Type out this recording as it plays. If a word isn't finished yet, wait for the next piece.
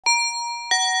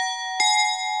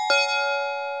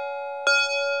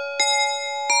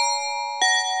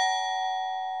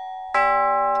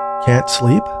Can't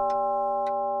sleep?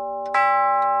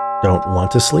 Don't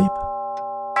want to sleep?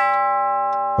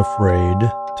 Afraid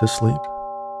to sleep?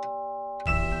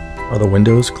 Are the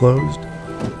windows closed?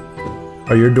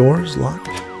 Are your doors locked?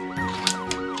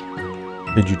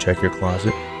 Did you check your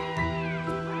closet?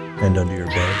 And under your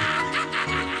bed?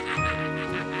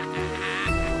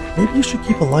 Maybe you should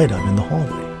keep a light on in the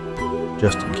hallway,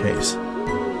 just in case.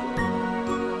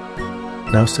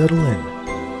 Now settle in.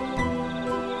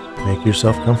 Make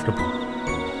yourself comfortable.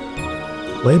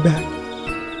 Lay back.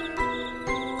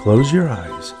 Close your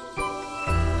eyes.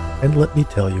 And let me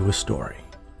tell you a story.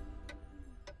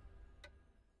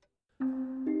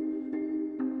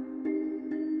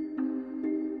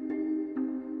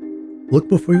 Look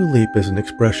before you leap is an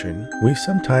expression we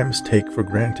sometimes take for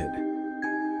granted.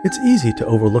 It's easy to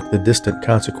overlook the distant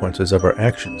consequences of our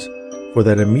actions for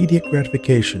that immediate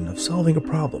gratification of solving a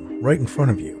problem right in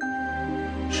front of you.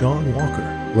 Sean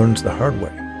Walker learns the hard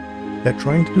way that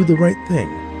trying to do the right thing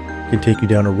can take you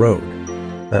down a road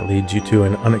that leads you to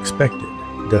an unexpected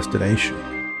destination.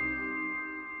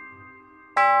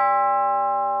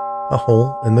 A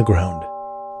hole in the ground.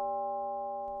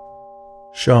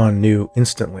 Sean knew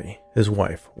instantly his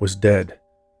wife was dead.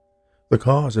 The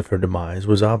cause of her demise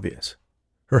was obvious.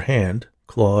 Her hand,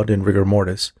 clawed in rigor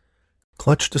mortis,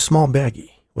 clutched a small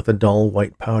baggie with a dull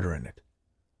white powder in it.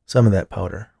 Some of that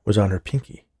powder was on her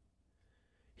pinky.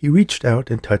 He reached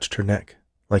out and touched her neck,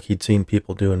 like he'd seen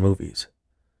people do in movies.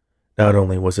 Not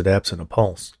only was it absent a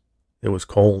pulse, it was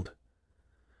cold.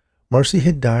 Marcy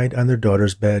had died on their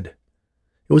daughter's bed.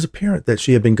 It was apparent that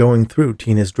she had been going through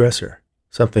Tina's dresser,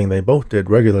 something they both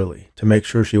did regularly to make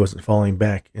sure she wasn't falling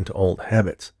back into old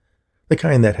habits, the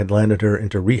kind that had landed her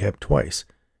into rehab twice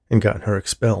and gotten her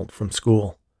expelled from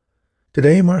school.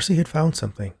 Today, Marcy had found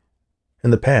something. In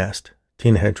the past,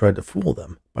 Tina had tried to fool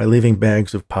them by leaving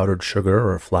bags of powdered sugar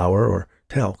or flour or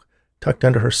talc tucked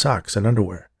under her socks and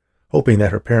underwear, hoping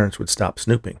that her parents would stop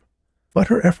snooping. But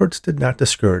her efforts did not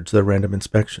discourage their random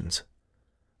inspections.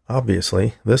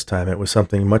 Obviously, this time it was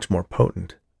something much more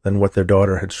potent than what their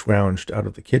daughter had scrounged out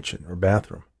of the kitchen or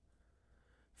bathroom.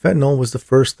 Fentanyl was the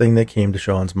first thing that came to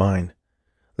Sean's mind.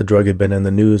 The drug had been in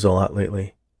the news a lot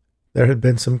lately. There had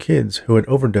been some kids who had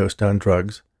overdosed on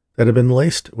drugs that had been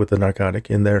laced with the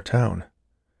narcotic in their town.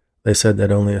 They said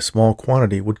that only a small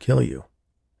quantity would kill you,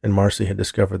 and Marcy had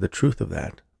discovered the truth of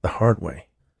that the hard way.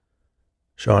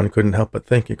 Sean couldn't help but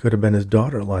think it could have been his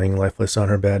daughter lying lifeless on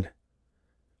her bed.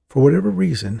 For whatever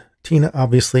reason, Tina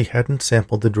obviously hadn't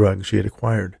sampled the drugs she had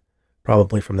acquired,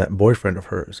 probably from that boyfriend of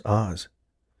hers, Oz.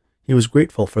 He was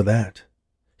grateful for that.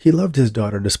 He loved his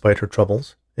daughter despite her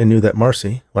troubles, and knew that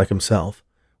Marcy, like himself,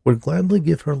 would gladly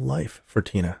give her life for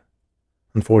Tina.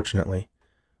 Unfortunately,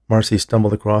 Marcy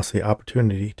stumbled across the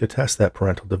opportunity to test that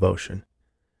parental devotion,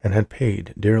 and had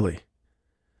paid dearly.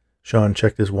 Sean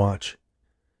checked his watch.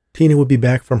 Tina would be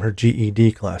back from her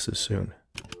GED classes soon.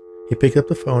 He picked up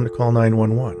the phone to call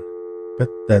 911, but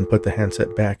then put the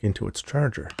handset back into its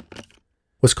charger.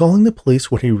 Was calling the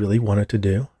police what he really wanted to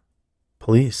do?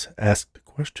 Police asked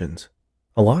questions.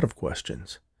 A lot of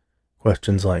questions.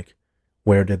 Questions like,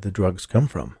 where did the drugs come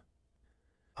from?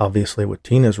 Obviously, with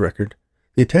Tina's record,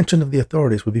 the attention of the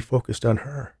authorities would be focused on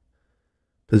her.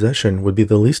 Possession would be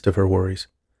the least of her worries.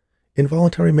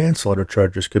 Involuntary manslaughter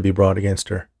charges could be brought against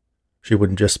her. She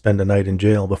wouldn't just spend a night in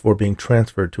jail before being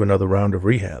transferred to another round of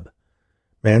rehab.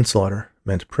 Manslaughter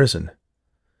meant prison.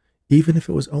 Even if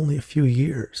it was only a few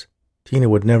years, Tina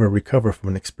would never recover from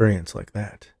an experience like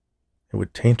that. It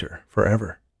would taint her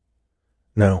forever.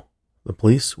 No, the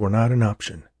police were not an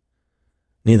option.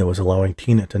 Neither was allowing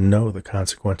Tina to know the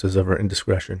consequences of her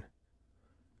indiscretion.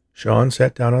 Sean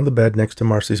sat down on the bed next to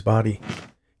Marcy's body.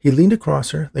 He leaned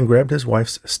across her, then grabbed his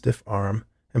wife's stiff arm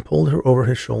and pulled her over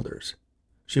his shoulders.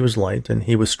 She was light and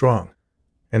he was strong,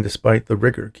 and despite the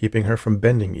rigor keeping her from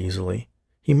bending easily,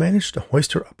 he managed to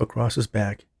hoist her up across his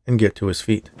back and get to his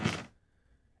feet.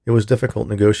 It was difficult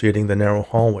negotiating the narrow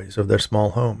hallways of their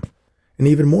small home, and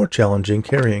even more challenging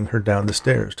carrying her down the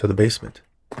stairs to the basement.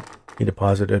 He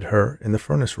deposited her in the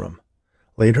furnace room,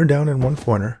 laid her down in one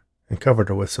corner, and covered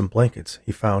her with some blankets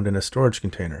he found in a storage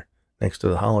container next to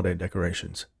the holiday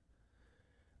decorations.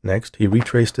 Next, he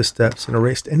retraced his steps and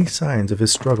erased any signs of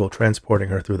his struggle transporting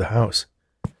her through the house.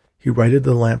 He righted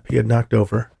the lamp he had knocked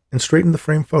over and straightened the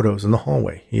framed photos in the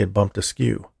hallway he had bumped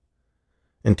askew.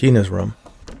 In Tina's room,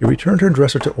 he returned her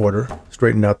dresser to order,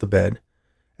 straightened out the bed,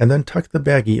 and then tucked the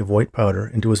baggie of white powder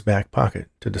into his back pocket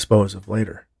to dispose of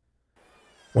later.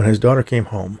 When his daughter came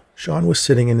home, Sean was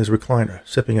sitting in his recliner,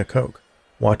 sipping a Coke,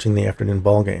 watching the afternoon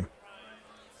ball game.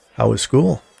 "How was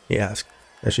school?" he asked,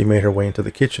 as she made her way into the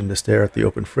kitchen to stare at the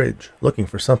open fridge, looking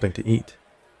for something to eat.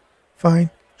 "Fine,"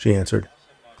 she answered,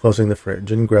 closing the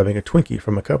fridge and grabbing a Twinkie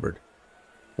from a cupboard.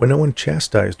 When no one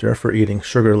chastised her for eating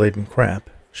sugar-laden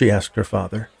crap, she asked her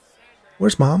father,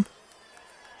 "Where's Mom?"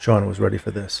 Sean was ready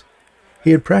for this. He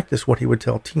had practiced what he would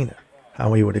tell Tina,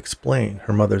 how he would explain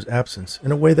her mother's absence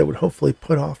in a way that would hopefully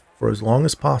put off for as long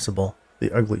as possible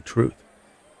the ugly truth.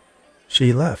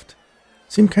 "She left.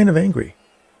 Seemed kind of angry.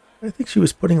 I think she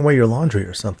was putting away your laundry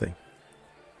or something."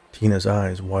 Tina's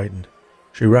eyes widened.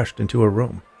 She rushed into her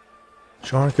room.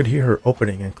 Sean could hear her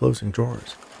opening and closing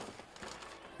drawers.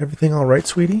 "Everything all right,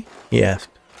 sweetie?" he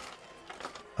asked.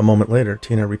 A moment later,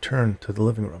 Tina returned to the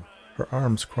living room, her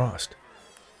arms crossed.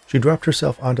 She dropped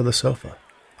herself onto the sofa,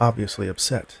 obviously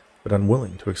upset, but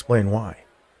unwilling to explain why.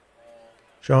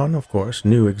 Sean, of course,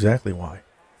 knew exactly why.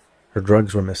 Her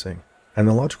drugs were missing, and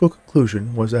the logical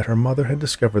conclusion was that her mother had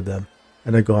discovered them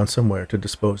and had gone somewhere to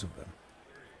dispose of them.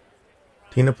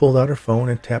 Tina pulled out her phone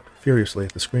and tapped furiously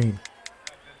at the screen.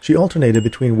 She alternated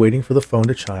between waiting for the phone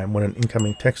to chime when an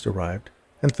incoming text arrived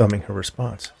and thumbing her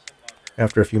response.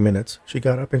 After a few minutes, she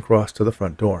got up and crossed to the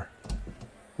front door.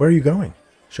 "Where are you going?"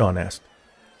 Sean asked.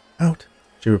 "Out,"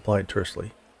 she replied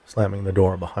tersely, slamming the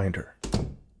door behind her.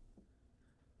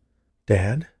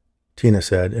 "Dad?" Tina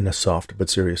said in a soft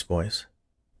but serious voice.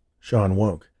 Sean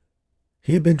woke.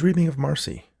 He had been dreaming of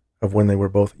Marcy, of when they were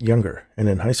both younger and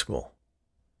in high school.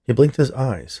 He blinked his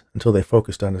eyes until they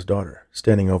focused on his daughter,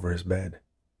 standing over his bed.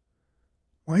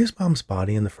 "Why is Mom's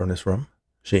body in the furnace room?"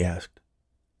 she asked.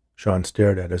 Sean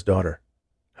stared at his daughter.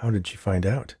 How did she find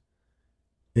out?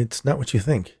 "It's not what you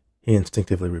think," he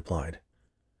instinctively replied.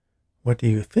 "What do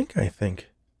you think I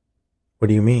think?" "What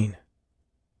do you mean?"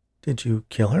 "Did you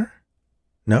kill her?"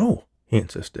 "No," he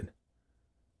insisted.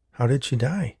 "How did she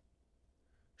die?"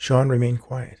 Sean remained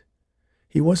quiet.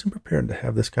 He wasn't prepared to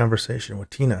have this conversation with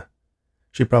Tina.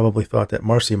 She probably thought that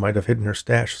Marcy might have hidden her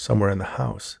stash somewhere in the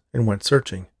house and went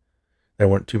searching. There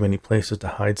weren't too many places to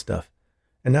hide stuff,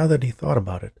 and now that he thought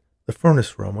about it, the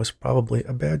furnace room was probably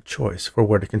a bad choice for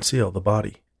where to conceal the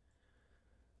body.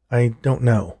 "I don't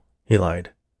know," he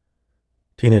lied.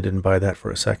 Tina didn't buy that for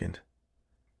a second.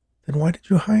 "Then why did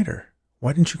you hide her?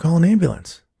 Why didn't you call an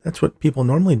ambulance? That's what people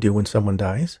normally do when someone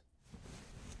dies."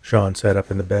 Sean sat up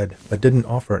in the bed, but didn't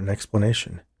offer an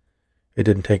explanation. It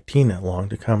didn't take Tina long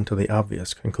to come to the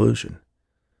obvious conclusion.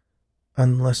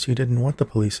 "Unless you didn't want the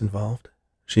police involved,"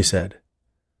 she said.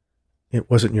 "It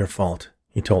wasn't your fault,"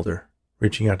 he told her,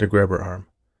 reaching out to grab her arm.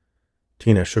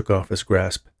 Tina shook off his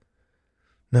grasp.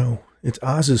 "No, it's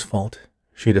Oz's fault,"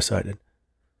 she decided.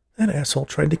 "That asshole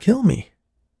tried to kill me."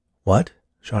 "What?"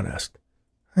 Sean asked.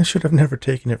 "I should have never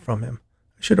taken it from him.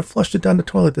 I should have flushed it down the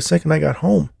toilet the second I got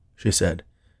home," she said.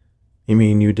 "You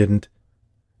mean you didn't?"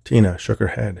 Tina shook her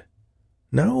head.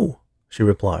 "No," she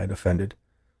replied, offended.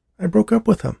 "I broke up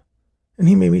with him, and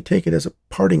he made me take it as a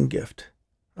parting gift.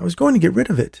 I was going to get rid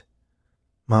of it."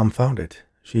 "Mom found it.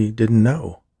 She didn't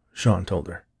know," Sean told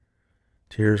her.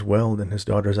 Tears welled in his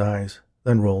daughter's eyes,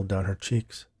 then rolled down her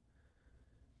cheeks.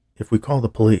 "If we call the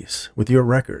police, with your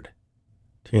record..."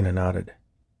 Tina nodded.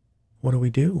 "What do we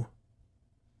do?"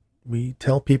 "We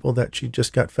tell people that she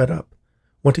just got fed up.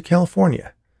 Went to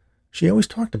California. She always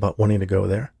talked about wanting to go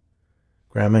there.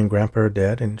 Grandma and Grandpa are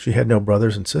dead, and she had no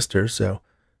brothers and sisters, so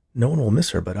no one will miss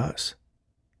her but us."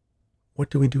 "What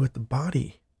do we do with the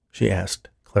body?" she asked,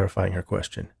 clarifying her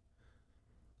question.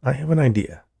 "I have an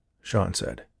idea," Sean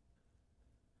said.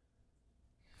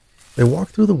 They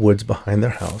walked through the woods behind their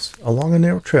house, along a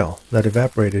narrow trail that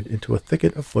evaporated into a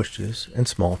thicket of bushes and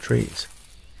small trees.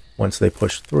 Once they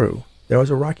pushed through, there was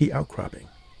a rocky outcropping,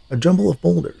 a jumble of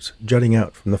boulders jutting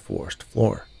out from the forest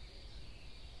floor.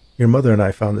 "Your mother and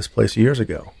I found this place years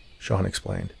ago," Sean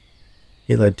explained.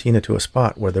 He led Tina to a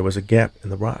spot where there was a gap in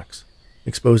the rocks,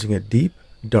 exposing a deep,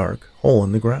 dark hole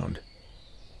in the ground.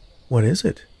 "What is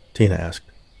it?" Tina asked.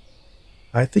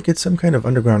 "I think it's some kind of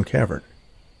underground cavern."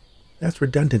 "That's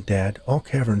redundant, Dad. All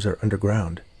caverns are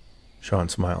underground." Sean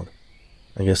smiled.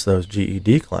 "I guess those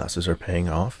GED classes are paying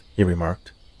off," he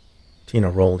remarked.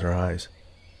 Tina rolled her eyes.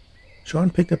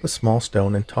 Sean picked up a small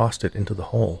stone and tossed it into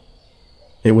the hole.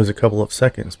 It was a couple of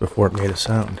seconds before it made a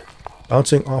sound,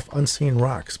 bouncing off unseen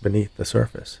rocks beneath the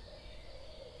surface.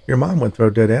 "Your mom would throw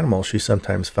dead animals she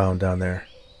sometimes found down there.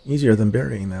 Easier than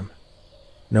burying them.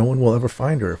 No one will ever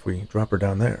find her if we drop her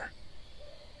down there."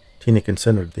 Tina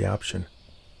considered the option.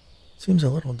 "Seems a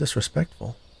little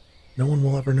disrespectful. No one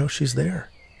will ever know she's there."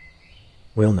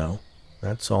 "We'll know.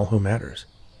 That's all who matters."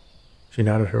 She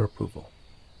nodded her approval.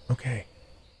 "Okay."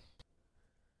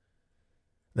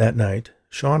 That night,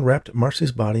 Sean wrapped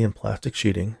Marcy's body in plastic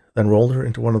sheeting, then rolled her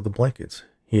into one of the blankets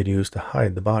he had used to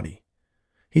hide the body.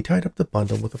 He tied up the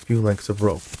bundle with a few lengths of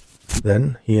rope,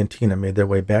 Then he and Tina made their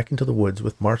way back into the woods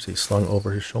with Marcy slung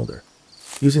over his shoulder,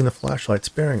 using the flashlight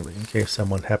sparingly in case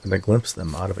someone happened to glimpse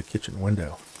them out of a kitchen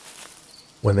window.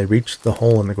 When they reached the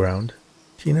hole in the ground,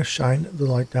 Tina shined the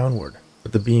light downward,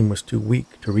 but the beam was too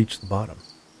weak to reach the bottom.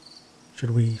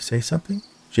 "Should we say something?"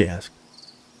 she asked.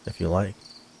 "If you like."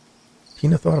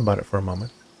 Tina thought about it for a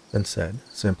moment, then said,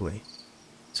 simply,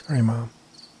 "Sorry, Mom."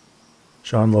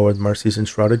 Sean lowered Marcy's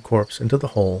enshrouded corpse into the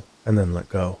hole and then let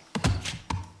go.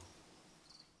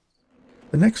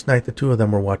 The next night, the two of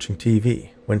them were watching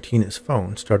TV when Tina's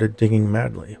phone started dinging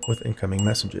madly with incoming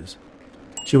messages.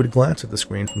 She would glance at the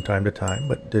screen from time to time,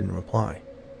 but didn't reply.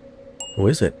 "Who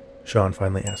is it?" Sean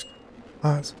finally asked.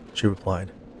 "Oz," she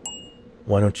replied.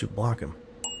 "Why don't you block him?"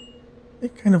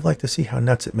 "I'd kind of like to see how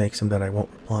nuts it makes him that I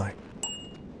won't reply."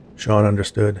 Sean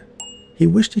understood. He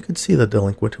wished he could see the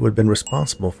delinquent who had been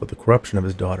responsible for the corruption of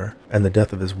his daughter and the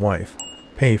death of his wife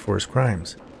pay for his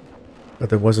crimes. But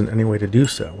there wasn't any way to do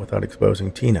so without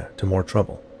exposing Tina to more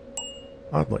trouble.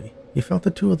 Oddly, he felt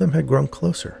the two of them had grown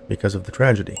closer because of the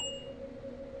tragedy.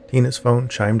 Tina's phone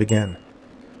chimed again.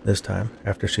 This time,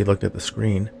 after she looked at the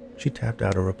screen, she tapped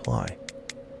out a reply.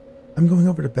 "I'm going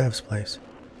over to Bev's place."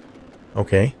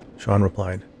 "Okay," Sean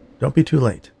replied. "Don't be too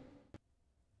late."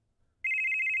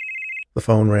 The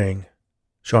phone rang.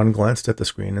 Sean glanced at the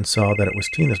screen and saw that it was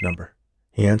Tina's number.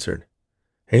 He answered.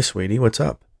 "Hey, sweetie, what's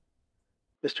up?"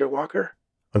 "Mr. Walker?"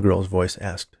 a girl's voice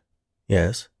asked.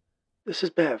 "Yes?" "This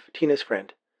is Bev, Tina's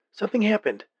friend. Something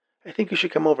happened. I think you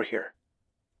should come over here."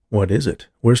 "What is it?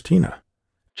 Where's Tina?"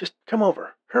 "Just come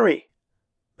over. Hurry."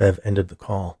 Bev ended the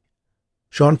call.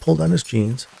 Sean pulled on his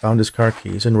jeans, found his car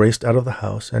keys, and raced out of the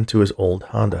house and to his old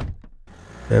Honda.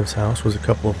 Bev's house was a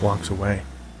couple of blocks away.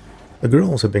 The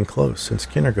girls had been close since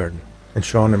kindergarten, and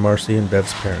Sean and Marcy and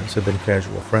Bev's parents had been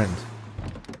casual friends.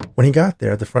 When he got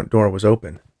there, the front door was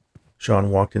open.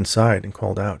 Sean walked inside and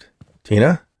called out,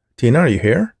 "Tina? Tina, are you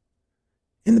here?"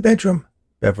 "In the bedroom,"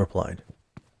 Bev replied.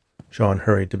 Sean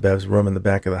hurried to Bev's room in the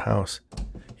back of the house.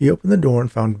 He opened the door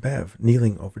and found Bev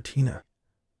kneeling over Tina.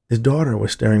 His daughter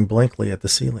was staring blankly at the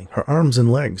ceiling, her arms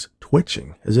and legs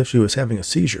twitching as if she was having a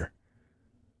seizure.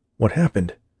 "What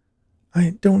happened?"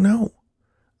 "I don't know.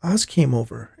 Oz came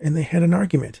over, and they had an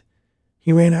argument.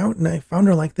 He ran out, and I found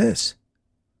her like this."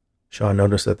 Sean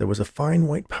noticed that there was a fine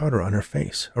white powder on her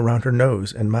face, around her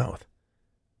nose and mouth.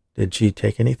 "Did she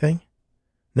take anything?"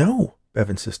 "No," Bev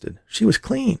insisted. "She was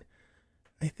clean.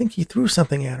 I think he threw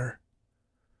something at her."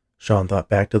 Sean thought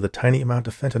back to the tiny amount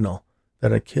of fentanyl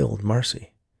that had killed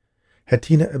Marcy. Had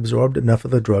Tina absorbed enough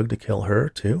of the drug to kill her,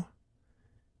 too?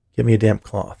 "Get me a damp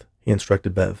cloth," he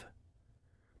instructed Bev.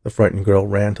 The frightened girl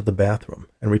ran to the bathroom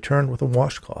and returned with a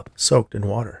washcloth soaked in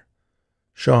water.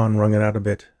 Sean wrung it out a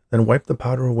bit, then wiped the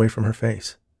powder away from her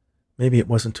face. Maybe it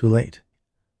wasn't too late.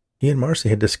 He and Marcy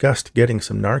had discussed getting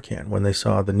some Narcan when they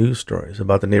saw the news stories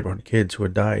about the neighborhood kids who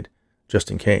had died, just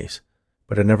in case,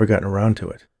 but had never gotten around to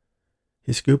it.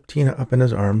 He scooped Tina up in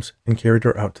his arms and carried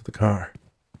her out to the car.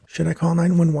 "Should I call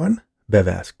 911? Bev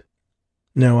asked.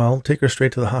 "No, I'll take her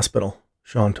straight to the hospital,"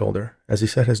 Sean told her as he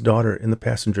set his daughter in the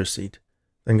passenger seat,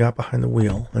 then got behind the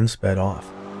wheel and sped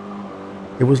off.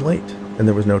 It was late, and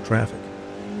there was no traffic.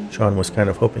 Sean was kind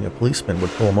of hoping a policeman would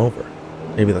pull him over.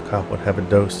 Maybe the cop would have a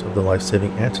dose of the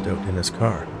life-saving antidote in his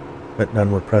car, but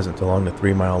none were present along the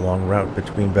 3-mile-long route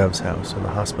between Bev's house and the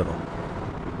hospital.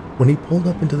 When he pulled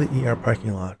up into the ER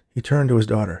parking lot, he turned to his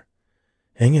daughter.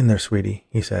 "Hang in there, sweetie,"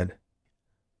 he said.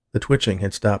 The twitching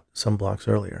had stopped some blocks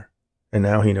earlier, and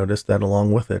now he noticed that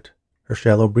along with it, her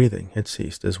shallow breathing had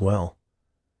ceased as well.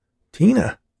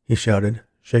 "Tina!" he shouted,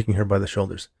 shaking her by the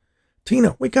shoulders.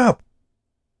 "Tina, wake up!"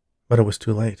 But it was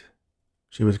too late.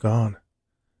 She was gone.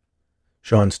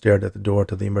 Sean stared at the door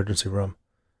to the emergency room.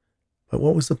 But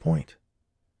what was the point?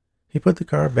 He put the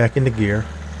car back into gear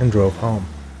and drove home.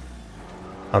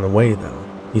 On the way, though,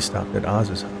 he stopped at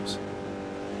Oz's house.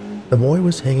 The boy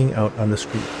was hanging out on the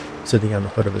street, sitting on the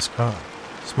hood of his car,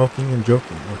 smoking and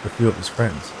joking with a few of his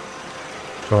friends.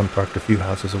 Sean parked a few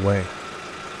houses away,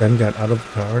 then got out of the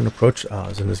car and approached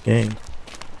Oz and his gang.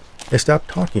 They stopped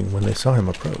talking when they saw him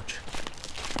approach.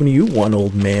 "What do you want,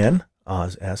 old man?"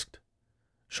 Oz asked.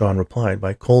 Sean replied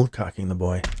by cold-cocking the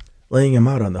boy, laying him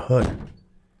out on the hood.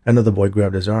 Another boy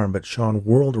grabbed his arm, but Sean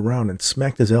whirled around and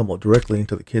smacked his elbow directly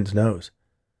into the kid's nose.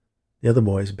 The other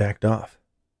boys backed off.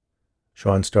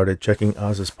 Sean started checking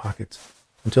Oz's pockets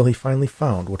until he finally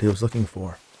found what he was looking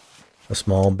for, a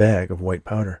small bag of white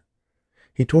powder.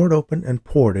 He tore it open and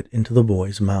poured it into the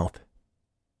boy's mouth.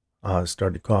 Oz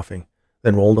started coughing,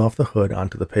 then rolled off the hood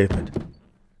onto the pavement.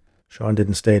 Sean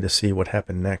didn't stay to see what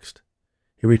happened next.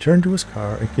 He returned to his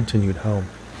car and continued home.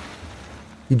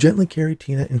 He gently carried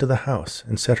Tina into the house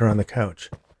and set her on the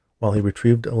couch, while he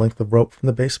retrieved a length of rope from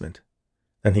the basement.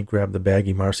 Then he grabbed the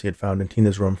baggie Marcy had found in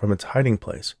Tina's room from its hiding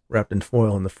place, wrapped in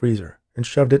foil in the freezer, and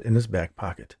shoved it in his back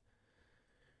pocket.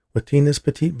 With Tina's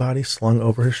petite body slung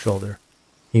over his shoulder,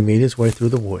 he made his way through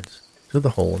the woods to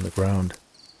the hole in the ground.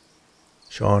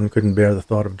 Sean couldn't bear the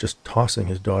thought of just tossing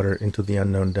his daughter into the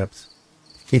unknown depths.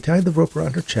 He tied the rope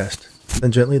around her chest,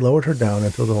 then gently lowered her down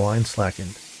until the line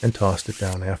slackened and tossed it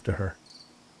down after her.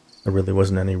 There really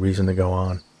wasn't any reason to go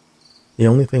on. The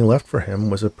only thing left for him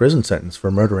was a prison sentence for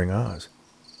murdering Oz.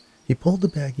 He pulled the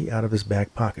baggie out of his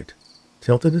back pocket,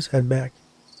 tilted his head back,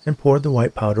 and poured the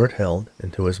white powder it held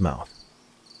into his mouth.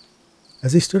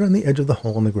 As he stood on the edge of the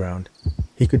hole in the ground,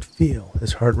 he could feel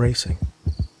his heart racing.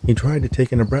 He tried to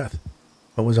take in a breath,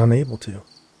 but was unable to.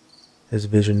 His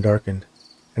vision darkened,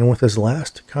 and with his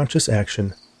last conscious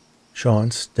action,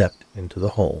 Sean stepped into the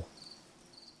hole.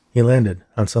 He landed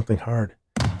on something hard.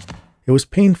 It was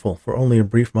painful for only a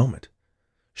brief moment.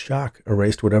 Shock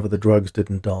erased whatever the drugs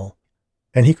didn't dull,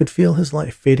 and he could feel his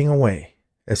life fading away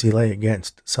as he lay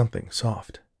against something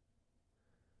soft.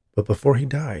 But before he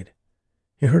died,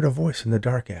 he heard a voice in the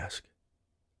dark ask,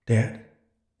 "Dad,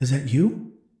 is that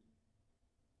you?"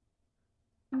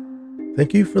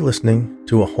 Thank you for listening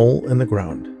to A Hole in the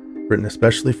Ground, written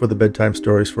especially for the Bedtime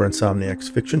Stories for Insomniacs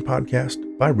fiction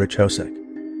podcast by Rich Hosek.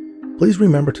 Please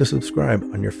remember to subscribe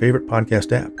on your favorite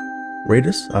podcast app, rate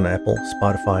us on Apple,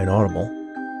 Spotify, and Audible,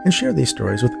 and share these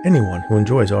stories with anyone who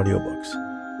enjoys audiobooks.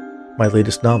 My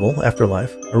latest novel,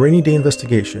 Afterlife, A Rainy Day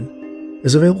Investigation,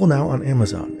 is available now on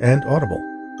Amazon and Audible.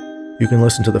 You can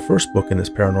listen to the first book in this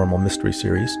paranormal mystery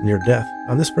series, Near Death,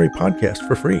 on this very podcast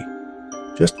for free.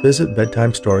 Just visit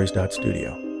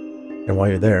bedtimestories.studio. And while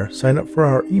you're there, sign up for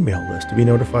our email list to be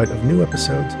notified of new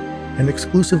episodes and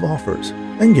exclusive offers,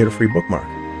 and get a free bookmark.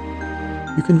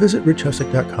 You can visit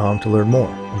richhosek.com to learn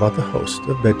more about the host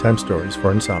of Bedtime Stories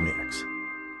for Insomniacs.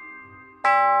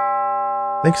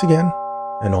 Thanks again,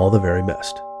 and all the very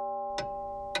best.